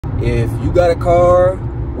if you got a car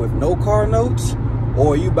with no car notes,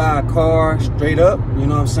 or you buy a car straight up, you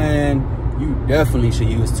know what I'm saying, you definitely should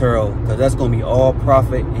use Turo, because that's going to be all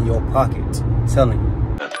profit in your pocket. I'm telling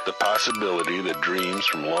you. The possibility that dreams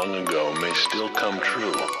from long ago may still come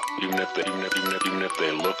true, even if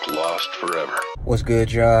they look lost forever. What's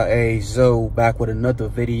good, y'all? Ayezo back with another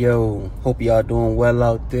video. Hope y'all doing well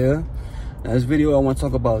out there. Now, this video I want to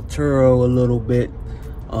talk about Turo a little bit.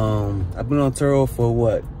 I've been on Turo for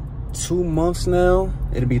what, 2 months now?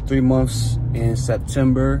 It'll be 3 months in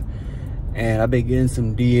September, and I've been getting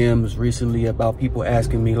some DMs recently about people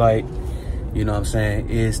asking me, like, you know what I'm saying,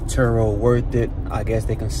 is Turo worth it? I guess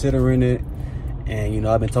they're considering it. And, you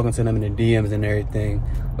know, I've been talking to them in the DMs and everything.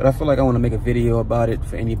 But I feel like I want to make a video about it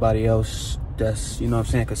for anybody else that's, you know what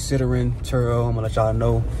I'm saying, considering Turo. I'm going to let y'all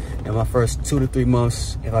know in my first 2 to 3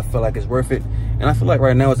 months if I feel like it's worth it. And I feel like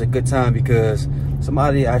right now is a good time because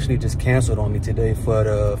somebody actually just canceled on me today for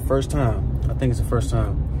the first time. I think it's the first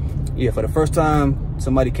time. Yeah, for the first time,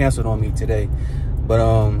 somebody canceled on me today.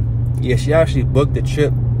 But, yeah, she actually booked the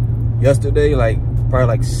trip yesterday, like probably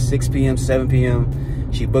like 6 p.m., 7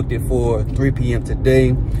 p.m. She booked it for 3 p.m. today,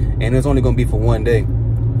 and it's only gonna be for 1 day.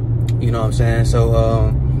 You know what I'm saying?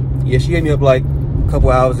 So, yeah, she hit me up like a couple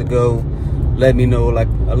hours ago, let me know like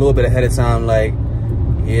a little bit ahead of time, like,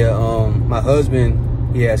 yeah, my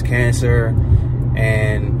husband, he has cancer,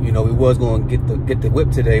 and you know we was gonna get the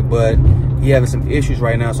whip today, but he having some issues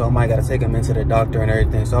right now, so I might gotta take him into the doctor and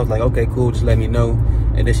everything. So I was like, okay, cool, just let me know.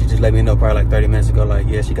 And then she just let me know probably like 30 minutes ago, like,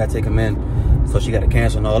 yeah, she gotta take him in, so she gotta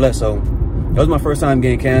cancel and all that. So that was my first time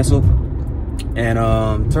getting canceled. And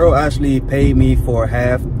Turo actually paid me for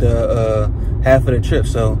half of the trip,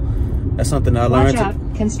 so that's something I learned. Watch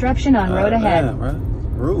out, construction on road ahead. Yeah, right?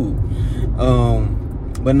 Rude.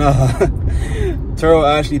 But no, Turo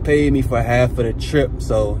actually paid me for half of the trip.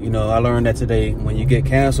 So, you know, I learned that today. When you get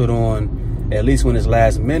canceled on, at least when it's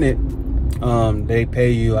last minute, they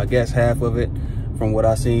pay you, I guess, half of it. From what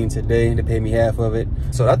I seen today, they pay me half of it.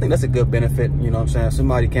 So I think that's a good benefit, you know what I'm saying?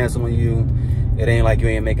 Somebody canceling you, it ain't like you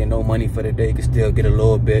ain't making no money for the day. You can still get a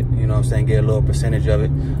little bit, you know what I'm saying, get a little percentage of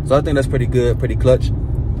it. So I think that's pretty good, pretty clutch.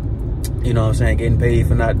 You know what I'm saying, getting paid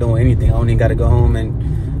for not doing anything. I don't even got to go home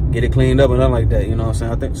and get it cleaned up and nothing like that, you know what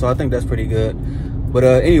I'm saying? I think that's pretty good. But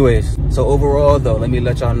anyways, so overall though, let me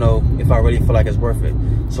let y'all know if I really feel like it's worth it.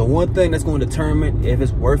 So one thing that's going to determine if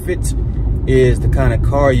it's worth it is the kind of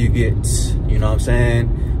car you get. You know what I'm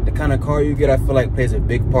saying? The kind of car you get, I feel like, plays a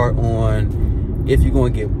big part on if you're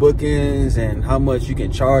going to get bookings and how much you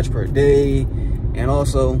can charge per day, and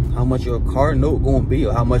also how much your car note going to be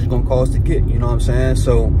or how much it's going to cost to get. You know what I'm saying?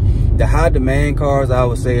 So the high demand cars, I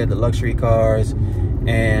would say, are the luxury cars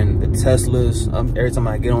and the Teslas. Every time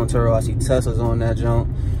I get on Turo, I see Teslas on that junk.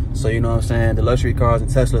 So, you know what I'm saying, the luxury cars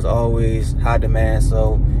and Teslas are always high demand.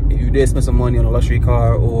 So if you did spend some money on a luxury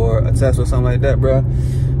car or a Tesla or something like that, bro,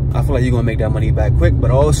 I feel like you're gonna make that money back quick.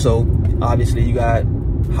 But also, obviously, you got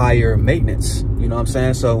higher maintenance, you know what I'm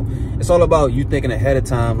saying? So it's all about you thinking ahead of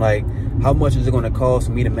time, like, how much is it gonna cost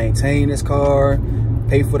me to maintain this car,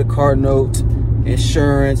 pay for the car note,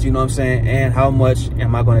 insurance, you know what I'm saying, and how much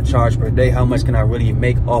am I going to charge per day? How much can I really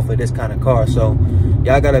make off of this kind of car? So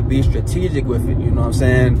y'all got to be strategic with it, you know what I'm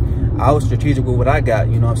saying? I was strategic with what I got,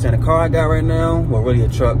 you know what I'm saying? The car I got right now, well, really a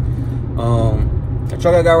truck. The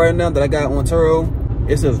truck I got right now that I got on Turo,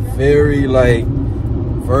 it's a very, like,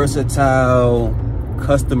 versatile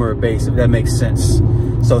customer base, if that makes sense.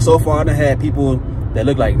 So far I done had people that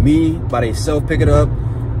look like me by themselves pick it up.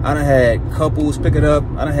 I done had couples pick it up.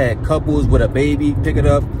 I done had couples with a baby pick it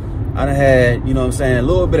up. I done had, you know what I'm saying, a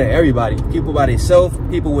little bit of everybody. People by themselves,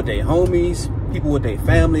 people with their homies, people with their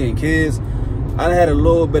family and kids. I done had a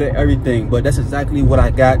little bit of everything, but that's exactly what I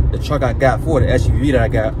got, the truck I got for the SUV that I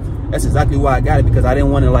got. That's exactly why I got it, because I didn't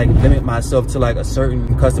want to, like, limit myself to, like, a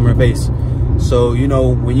certain customer base. So, you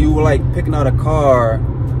know, when you, like, picking out a car,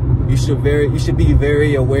 you should be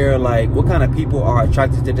very aware, like, what kind of people are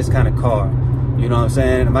attracted to this kind of car. You know what I'm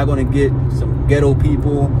saying? Am I going to get some ghetto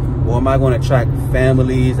people, or am I going to attract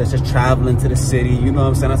families that's just traveling to the city? You know what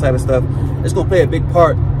I'm saying? That type of stuff. It's going to play a big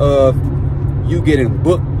part of you getting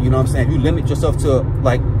booked. You know what I'm saying? If you limit yourself to,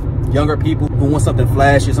 like, younger people who want something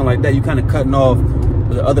flashy or something like that, you kind of cutting off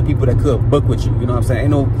the other people that could book with you. You know what I'm saying? Ain't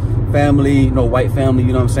no family, no white family,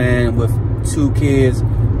 you know what I'm saying, with 2 kids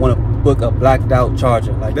want to book a blacked out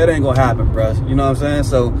Charger. Like, that ain't gonna happen, bro. You know what I'm saying?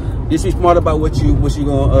 So just be smart about what you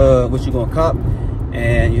gonna cop,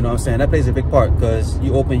 and you know what I'm saying, that plays a big part, because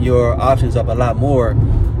you open your options up a lot more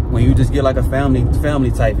when you just get like a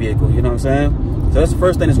family type vehicle. You know what I'm saying? So that's the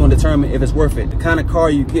first thing that's going to determine if it's worth it. The kind of car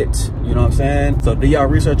you get, you know what I'm saying? So do y'all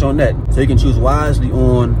research on that so you can choose wisely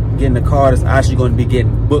on getting a car that's actually going to be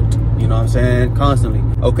getting booked, you know what I'm saying, constantly.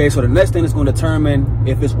 Okay, so the next thing that's going to determine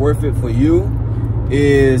if it's worth it for you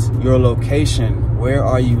is your location. Where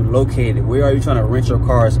are you located? Where are you trying to rent your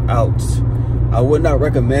cars out? I would not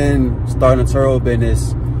recommend starting a Turo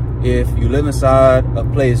business if you live inside a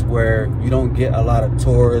place where you don't get a lot of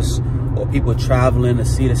tourists or people traveling to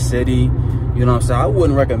see the city. You know what I'm saying? I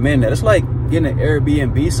wouldn't recommend that. It's like getting an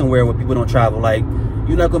Airbnb somewhere where people don't travel. Like,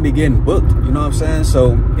 you're not going to be getting booked. You know what I'm saying?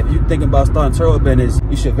 So if you're thinking about starting a Turo business,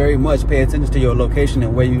 you should very much pay attention to your location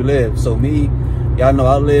and where you live. So me, y'all know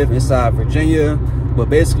I live inside Virginia, but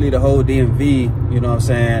basically the whole DMV, you know what I'm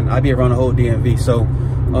saying? I be around the whole DMV.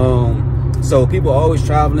 So people are always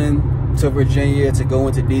traveling to Virginia to go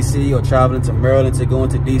into DC, or traveling to Maryland to go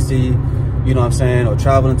into DC, you know what I'm saying, or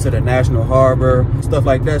traveling to the National Harbor, stuff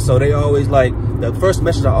like that. So they always, like, the first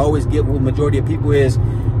message I always give with majority of people is,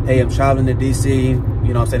 hey, I'm traveling to DC, you know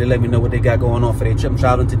what I'm saying? They let me know what they got going on for their trip. I'm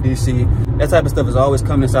traveling to DC. That type of stuff is always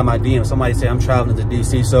coming inside my DM. Somebody say I'm traveling to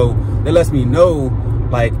DC, so that lets me know,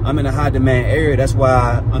 like, I'm in a high demand area. That's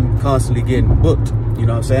why I'm constantly getting booked, you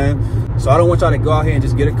know what I'm saying? So I don't want y'all to go out here and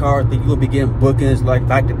just get a car, think you're gonna be getting bookings like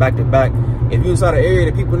back to back to back. If you're inside an area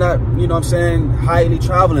that people not, you know what I'm saying, highly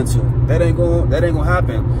traveling to, that ain't gonna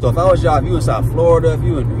happen. So if I was y'all, if you inside Florida, if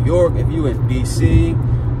you in New York, if you in DC,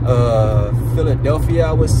 Philadelphia,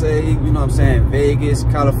 I would say, you know what I'm saying, Vegas,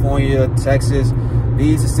 California, Texas,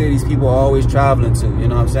 these are cities people are always traveling to, you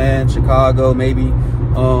know what I'm saying, Chicago maybe.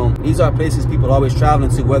 These are places people are always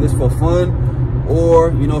traveling to, whether it's for fun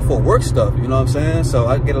or, you know, for work stuff, you know what I'm saying? So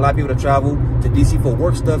I get a lot of people to travel to DC for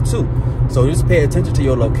work stuff too. So just pay attention to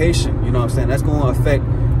your location, you know what I'm saying? That's going to affect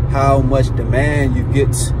how much demand you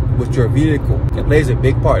get with your vehicle. It plays a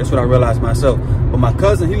big part. That's what I realized myself. But my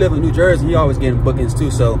cousin, he lives in New Jersey, he always getting bookings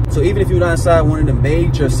too. So even if you're not inside one of the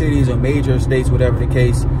major cities or major states, whatever the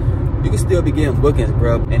case, you can still be getting bookings,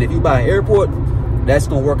 bro. And if you buy an airport, that's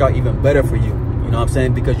going to work out even better for you. You know what I'm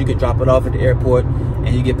saying? Because you can drop it off at the airport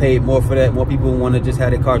and you get paid more for that. More people want to just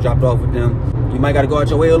have their car dropped off with them. You might got to go out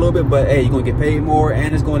your way a little bit, but hey, you're going to get paid more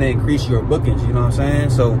and it's going to increase your bookings. You know what I'm saying?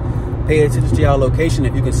 So pay attention to your location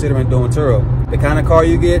if you're considering doing Turo. The kind of car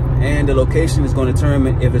you get and the location is going to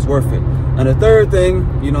determine if it's worth it. And the third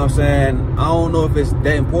thing, you know what I'm saying, I don't know if it's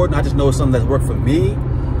that important. I just know it's something that's worked for me,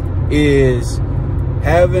 is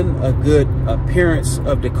having a good appearance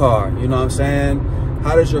of the car. You know what I'm saying?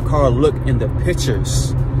 How does your car look in the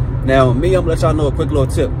pictures? Now, me, I'm gonna let y'all know a quick little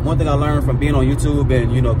tip. One thing I learned from being on YouTube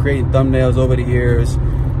and, you know, creating thumbnails over the years,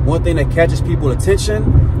 one thing that catches people's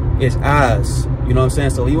attention is eyes. You know what I'm saying?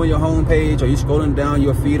 So you on your home page or you scrolling down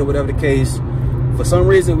your feed or whatever the case, for some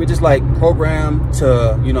reason we just like programmed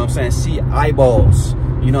to, you know what I'm saying, see eyeballs.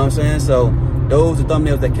 You know what I'm saying? So those are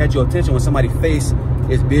thumbnails that catch your attention when somebody's face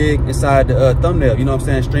is big inside the thumbnail. You know what I'm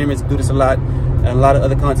saying? Streamers do this a lot, and a lot of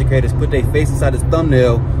other content creators put their face inside this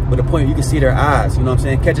thumbnail with the point you can see their eyes. You know what I'm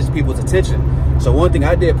saying? Catches people's attention. So one thing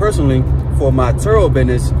I did personally for my Turo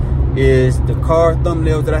business is the car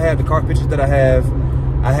thumbnails that I have, the car pictures that I have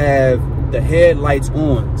the headlights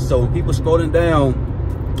on. So when people scrolling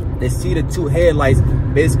down, they see the two headlights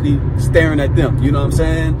basically staring at them. You know what I'm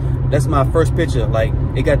saying? That's my first picture. Like,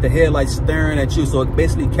 it got the headlights staring at you, so it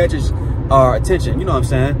basically catches our attention. You know what I'm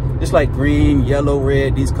saying? Just like green, yellow,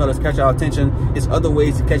 red, these colors catch our attention. It's other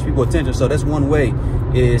ways to catch people's attention. So that's one way,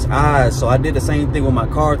 is eyes. So I did the same thing with my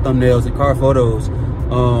car thumbnails and car photos,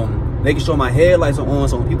 making sure my headlights are on,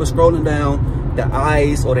 so when people scrolling down, the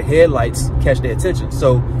eyes or the headlights catch their attention.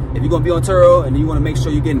 So if you're gonna be on Turo and you want to make sure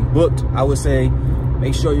you're getting booked, I would say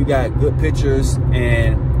make sure you got good pictures,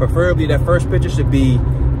 and preferably that first picture should be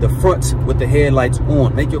the front with the headlights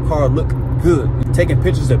on. Make your car look good. Taking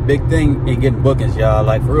pictures is a big thing in getting bookings, y'all.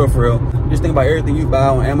 Like, for real. Just think about everything you buy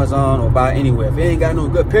on Amazon or buy anywhere. If you ain't got no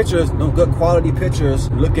good pictures, no good quality pictures,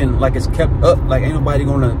 looking like it's kept up, like ain't nobody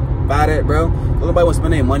gonna buy that, bro. Nobody will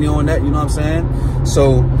spend any money on that, you know what I'm saying?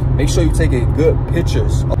 So make sure you're taking good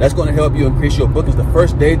pictures. That's gonna help you increase your bookings. The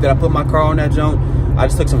first day that I put my car on that junk, I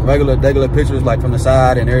just took some regular pictures, like from the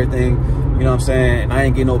side and everything, you know what I'm saying? And I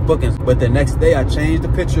ain't getting no bookings. But the next day I changed the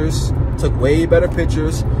pictures, took way better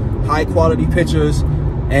pictures, high quality pictures,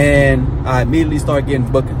 and I immediately started getting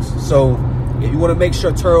bookings. So if you want to make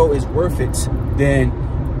sure Turo is worth it, then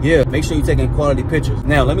yeah, make sure you're taking quality pictures.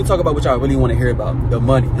 Now, let me talk about what y'all really want to hear about, the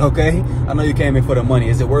money, okay? I know you came in for the money.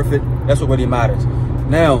 Is it worth it? That's what really matters.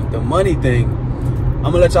 Now, the money thing, I'm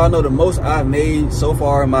gonna let y'all know the most I've made so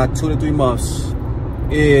far in my 2 to 3 months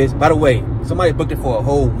is, by the way, somebody booked it for a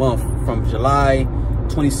whole month from July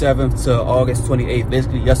 27th to August 28th,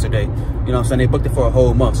 basically yesterday. You know what I'm saying? They booked it for a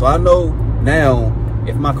whole month. So I know Now,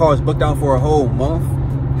 if my car is booked out for a whole month,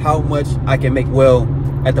 how much I can make well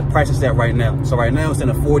at the price it's at right now. So right now it's in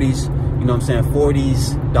the 40s, you know what I'm saying,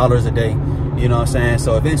 $40 a day, you know what I'm saying.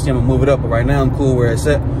 So eventually I'm gonna move it up, but right now I'm cool where it's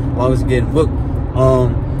at, as long as it's getting booked.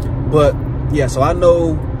 But yeah, so I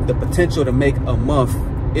know the potential to make a month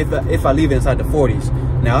if I leave it inside the 40s.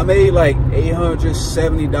 Now I made like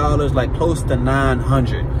 $870, like close to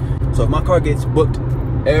 900. So if my car gets booked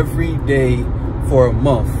every day for a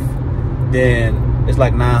month, then it's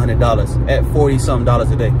like $900 at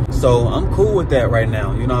 $40-something a day. So I'm cool with that right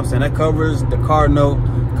now. You know what I'm saying? That covers the car note,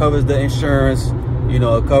 covers the insurance, you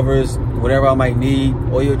know, it covers whatever I might need,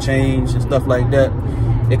 oil change and stuff like that.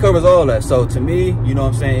 It covers all that. So to me, you know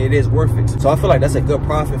what I'm saying, it is worth it. So I feel like that's a good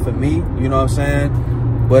profit for me, you know what I'm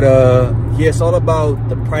saying? But yeah, it's all about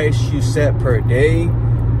the price you set per day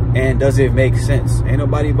and does it make sense? Ain't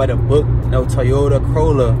nobody about to book no Toyota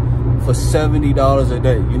Corolla for $70 a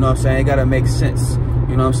day. You know what I'm saying? It gotta make sense.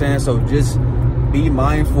 You know what I'm saying? So just be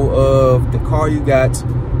mindful of the car you got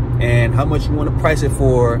and how much you want to price it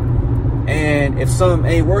for. And if something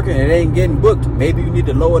ain't working, it ain't getting booked, maybe you need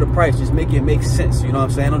to lower the price. Just make it make sense. You know what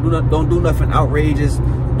I'm saying? Don't do nothing outrageous.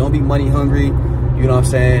 Don't be money hungry. You know what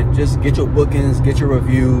I'm saying? Just get your bookings, get your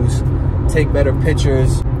reviews, take better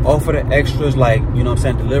pictures, offer the extras, like, you know what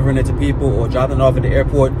I'm saying, delivering it to people or dropping it off at the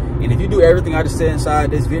airport. And if you do everything I just said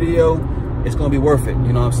inside this video, it's gonna be worth it.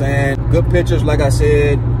 You know what I'm saying? Good pictures, like I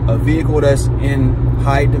said, a vehicle that's in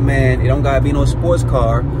high demand. It don't gotta be no sports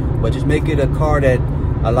car, but just make it a car that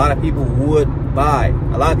a lot of people would buy.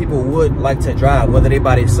 A lot of people would like to drive, whether they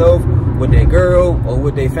by themselves, with their girl, or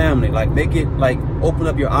with their family. Like, make it, like, open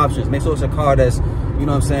up your options. Make sure it's a car that's, you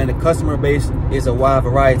know what I'm saying, the customer base is a wide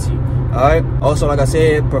variety. All right. Also, like I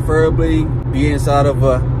said, preferably be inside of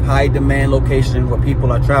a high demand location where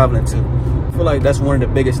people are traveling to. I feel like that's one of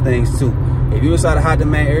the biggest things too. If you're inside a high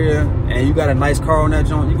demand area and you got a nice car on that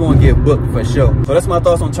joint, you're gonna get booked for sure. So that's my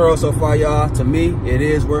thoughts on Turo so far, y'all. To me, it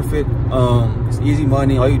is worth it. It's easy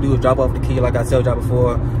money. All you do is drop off the key, like I told y'all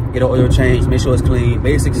before, get an oil change, make sure it's clean,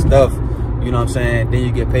 basic stuff. You know what I'm saying? Then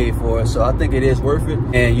you get paid for it. So I think it is worth it.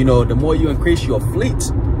 And you know, the more you increase your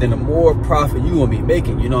fleet, then the more profit you gonna be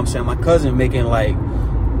making. You know what I'm saying? My cousin making like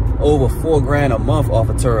over $4 grand a month off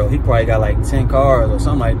of Turo. He probably got like 10 cars or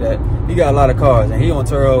something like that. He got a lot of cars and he on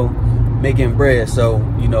Turo making bread. So,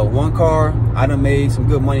 you know, one car, I done made some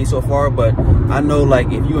good money so far, but I know,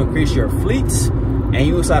 like, if you increase your fleets and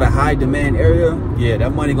you inside a high demand area, yeah,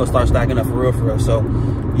 that money gonna start stacking up for real. So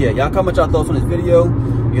yeah, y'all comment y'all thoughts on this video.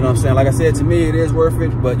 You know what I'm saying? Like I said, to me, it is worth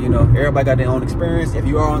it, but you know, everybody got their own experience. If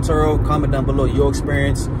you are on Turo, comment down below your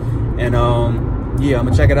experience. And yeah, I'm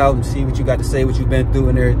gonna check it out and see what you got to say, what you've been through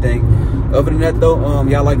and everything. Other than that though,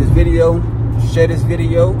 y'all like this video, share this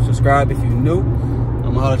video, subscribe if you're new. I'm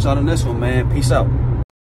gonna holler at y'all on this one, man. Peace out.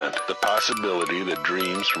 The possibility that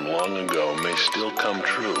dreams from long ago may still come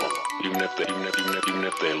true, even if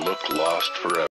they look lost forever.